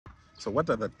So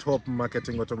what are the top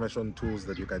marketing automation tools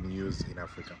that you can use in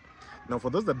Africa? Now,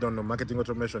 for those that don't know, marketing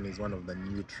automation is one of the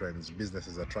new trends.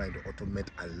 Businesses are trying to automate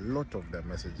a lot of their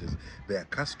messages, their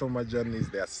customer journeys,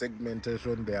 their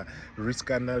segmentation, their risk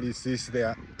analysis,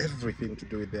 their everything to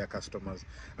do with their customers.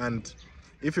 And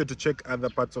if you're to check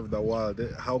other parts of the world,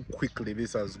 how quickly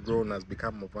this has grown has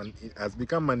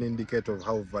become an indicator of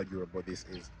how valuable this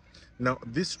is. Now,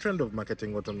 this trend of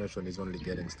marketing automation is only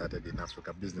getting started in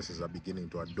Africa. Businesses are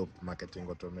beginning to adopt marketing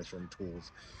automation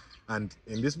tools. And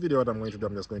in this video, what I'm going to do,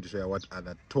 I'm just going to share what are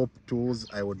the top tools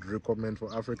I would recommend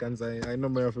for Africans. I know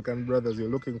my African brothers, you're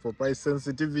looking for price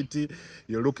sensitivity,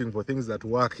 you're looking for things that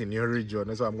work in your region.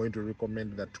 And so I'm going to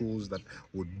recommend the tools that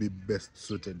would be best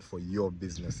suited for your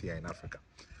business here in Africa.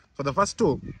 So the first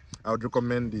tool I would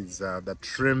recommend is the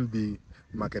Tremby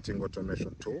marketing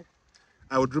automation tool.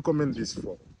 I would recommend this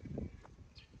for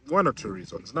one or two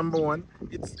reasons. Number one,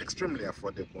 it's extremely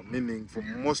affordable, meaning for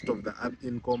most of the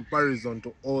in comparison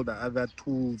to all the other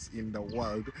tools in the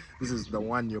world, this is the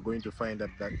one you're going to find at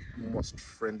the most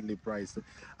friendly price.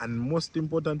 And most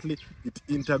importantly, it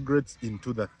integrates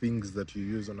into the things that you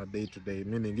use on a day-to-day,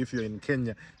 meaning if you're in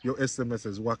Kenya, your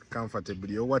SMSs work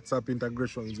comfortably, your WhatsApp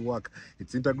integrations work,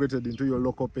 it's integrated into your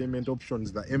local payment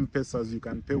options, the M-Pesas, you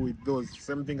can pay with those.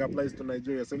 Same thing applies to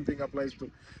Nigeria, same thing applies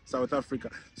to South Africa.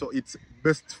 So it's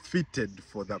best fitted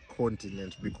for the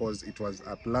continent because it was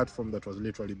a platform that was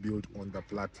literally built on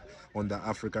the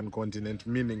African continent,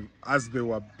 meaning as they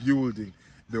were building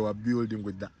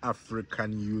with the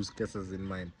African use cases in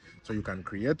mind. So you can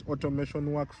create automation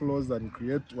workflows and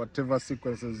create whatever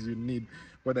sequences you need,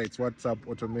 whether it's WhatsApp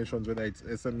automations, whether it's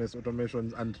SMS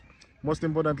automations, and most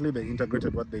importantly, they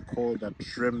integrated what they call the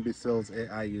Tremby Sales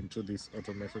AI into this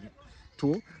automation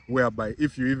tool, whereby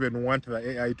if you even want the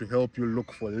AI to help you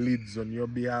look for leads on your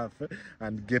behalf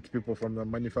and get people from the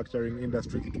manufacturing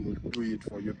industry, it will do it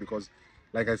for you because,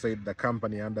 like I said, the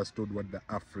company understood what the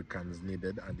Africans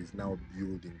needed and is now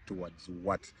building towards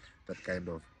what that kind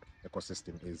of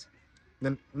ecosystem is.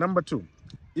 Then number two,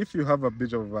 if you have a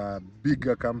bit of a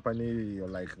bigger company, you're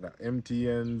like the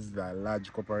MTNs, the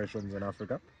large corporations in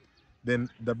Africa, then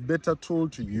the better tool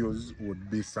to use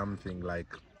would be something like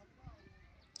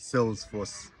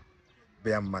Salesforce,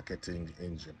 their marketing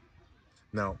engine.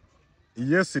 Now,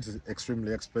 yes, it is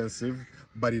extremely expensive,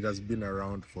 but it has been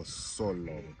around for so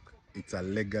long. It's a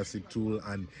legacy tool,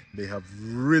 and they have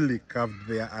really carved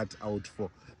their art out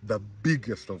for the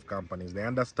biggest of companies. They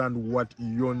understand what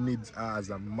your needs are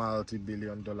as a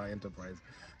multi-billion-dollar enterprise.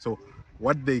 So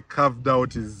what they carved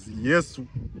out is, yes,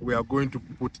 we are going to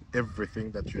put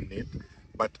everything that you need,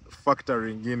 but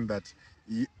factoring in that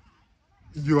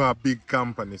you are a big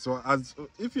company. So as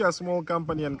if you're a small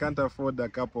company and can't afford a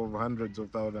couple of hundreds of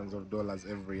thousands of dollars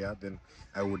every year, then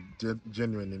I would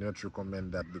genuinely not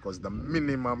recommend that, because the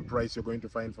minimum price you're going to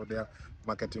find for their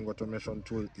marketing automation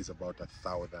tool is about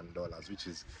 $1,000, which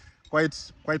is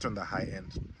quite on the high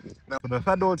end. Now, the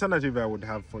third alternative I would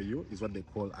have for you is what they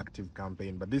call Active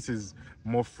Campaign, but this is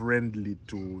more friendly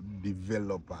to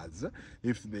developers.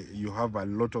 If you have a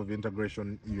lot of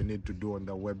integration you need to do on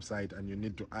the website and you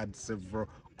need to add several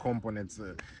components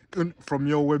from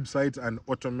your website and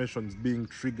automations being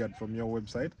triggered from your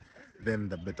website, then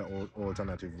the better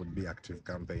alternative would be Active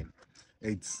Campaign.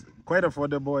 It's quite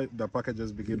affordable. The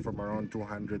packages begin from around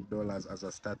 $200 as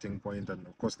a starting point, and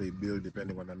of course they build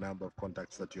depending on the number of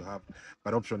contacts that you have.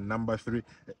 But option number three,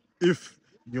 if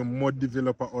you're more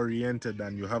developer oriented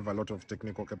and you have a lot of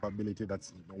technical capability,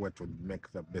 that's what would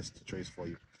make the best choice for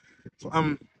you. So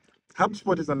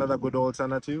HubSpot is another good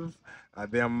alternative.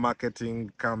 Their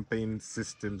marketing campaign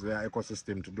systems, their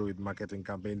ecosystem to do with marketing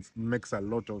campaigns makes a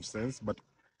lot of sense. But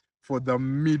for the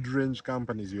mid-range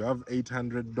companies, you have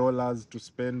 $800 to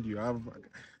spend. You have,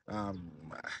 um,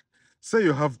 say,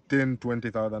 you have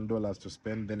 $20,000 to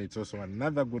spend. Then it's also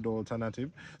another good alternative.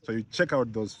 So you check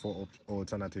out those four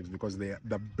alternatives because they are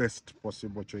the best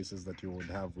possible choices that you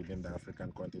would have within the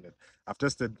African continent. I've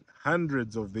tested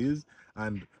hundreds of these,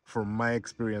 and from my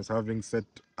experience, having set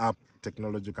up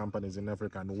technology companies in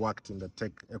Africa and worked in the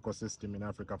tech ecosystem in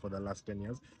Africa for the last 10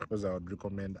 years, those I would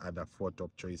recommend are the four top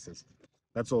choices.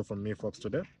 That's all from me, folks,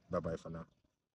 today. Bye bye for now.